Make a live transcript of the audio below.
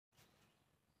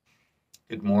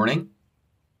Good morning,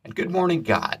 and good morning,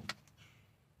 God.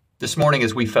 This morning,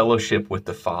 as we fellowship with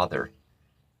the Father,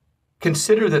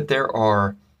 consider that there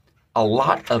are a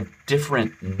lot of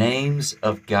different names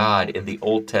of God in the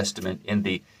Old Testament, in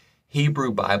the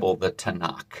Hebrew Bible, the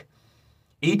Tanakh.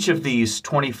 Each of these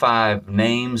 25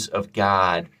 names of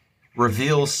God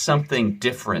reveals something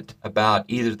different about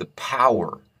either the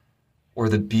power or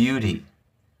the beauty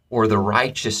or the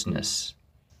righteousness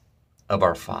of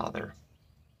our Father.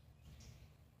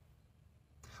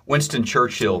 Winston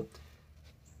Churchill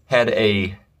had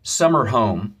a summer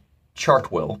home,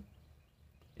 Chartwell,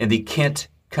 in the Kent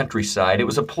countryside. It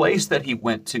was a place that he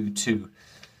went to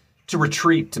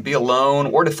retreat, to be alone,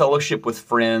 or to fellowship with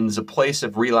friends, a place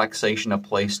of relaxation, a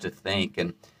place to think.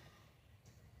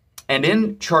 And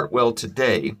in Chartwell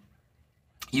today,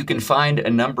 you can find a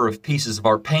number of pieces of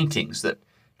art paintings that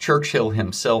Churchill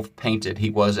himself painted.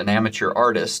 He was an amateur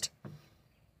artist.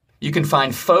 You can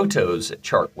find photos at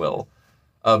Chartwell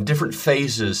of different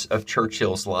phases of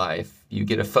Churchill's life. You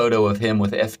get a photo of him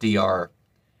with FDR,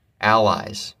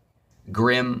 allies,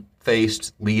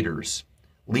 grim-faced leaders,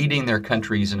 leading their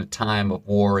countries in a time of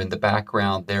war. In the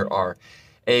background, there are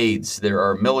aides, there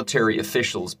are military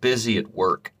officials busy at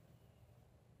work.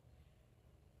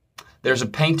 There's a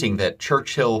painting that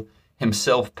Churchill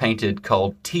himself painted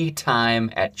called Tea Time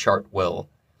at Chartwell.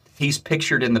 He's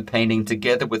pictured in the painting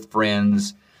together with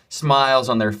friends, smiles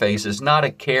on their faces, not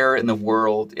a care in the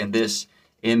world, in this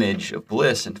image of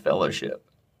bliss and fellowship.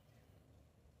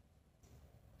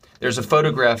 There's a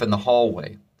photograph in the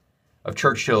hallway of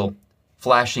Churchill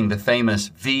flashing the famous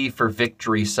V for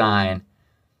Victory sign.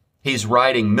 He's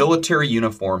riding military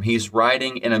uniform. He's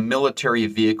riding in a military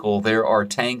vehicle. There are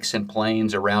tanks and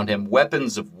planes around him,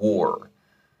 weapons of war.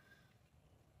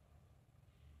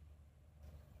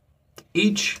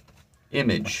 Each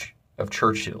image of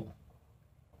Churchill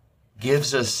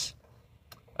gives us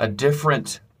a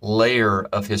different layer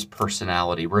of his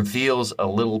personality, reveals a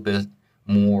little bit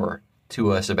more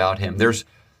to us about him. There's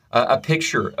a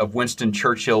picture of Winston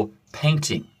Churchill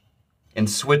painting in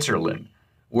Switzerland,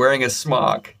 wearing a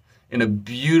smock in a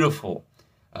beautiful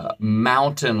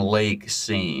mountain lake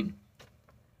scene.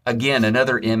 Again,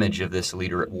 another image of this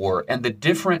leader at war. And the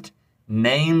different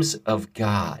names of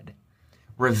God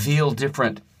reveal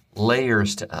different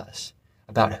layers to us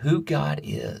about who God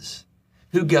is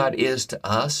to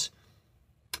us,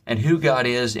 and who God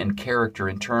is in character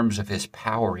in terms of his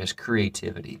power, his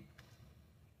creativity,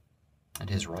 and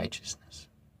his righteousness.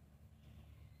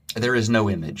 There is no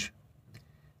image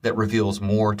that reveals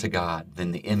more to God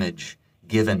than the image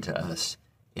given to us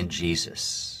in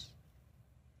Jesus.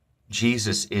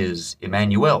 Jesus is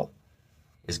Emmanuel.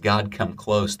 Is God come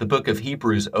close? The book of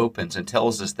Hebrews opens and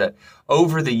tells us that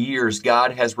over the years,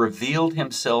 God has revealed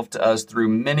himself to us through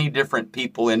many different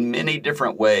people in many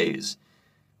different ways.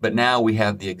 But now we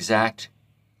have the exact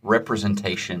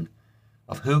representation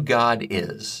of who God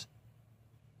is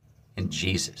in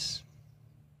Jesus,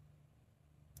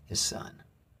 his Son.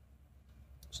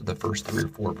 So the first 3 or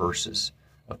 4 verses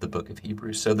of the book of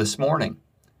Hebrews. So this morning,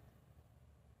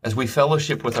 as we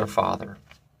fellowship with our Father,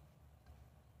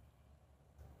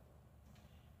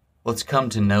 let's come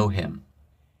to know him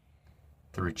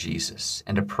through Jesus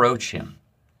and approach him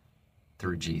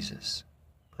through Jesus.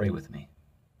 Pray with me.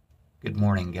 Good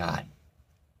morning, God.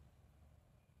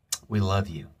 We love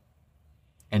you,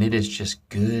 and it is just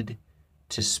good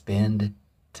to spend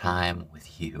time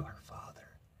with you, our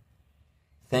Father.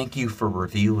 Thank you for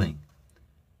revealing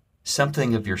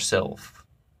something of yourself,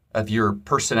 of your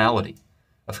personality,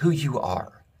 of who you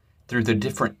are through the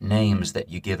different names that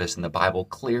you give us in the Bible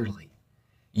clearly.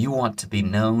 You want to be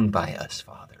known by us,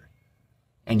 Father.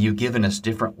 And you've given us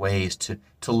different ways to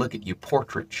look at you,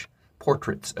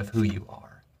 portraits of who you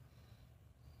are.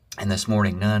 And this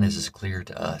morning, none is as clear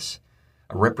to us,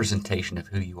 a representation of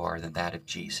who you are, than that of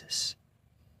Jesus,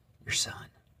 your Son.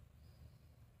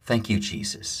 Thank you,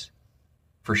 Jesus,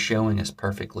 for showing us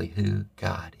perfectly who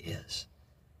God is.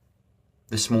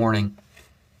 This morning,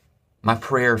 my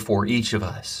prayer for each of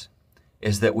us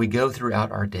is that we go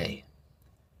throughout our day,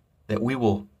 that we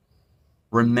will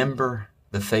remember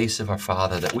the face of our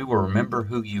Father, that we will remember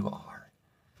who you are,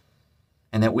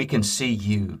 and that we can see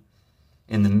you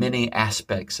in the many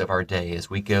aspects of our day as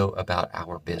we go about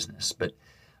our business. But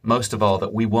most of all,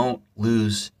 that we won't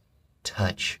lose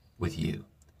touch with you,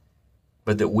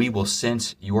 but that we will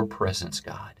sense your presence,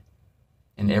 God,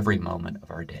 in every moment of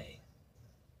our day.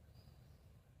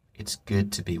 It's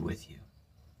good to be with you.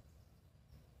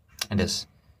 And as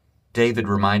David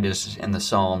reminded us in the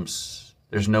Psalms,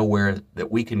 there's nowhere that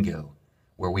we can go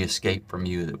where we escape from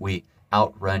you, that we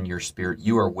outrun your Spirit.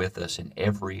 You are with us in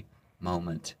every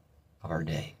moment of our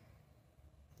day.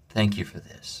 Thank you for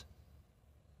this.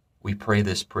 We pray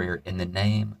this prayer in the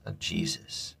name of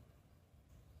Jesus.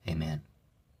 Amen.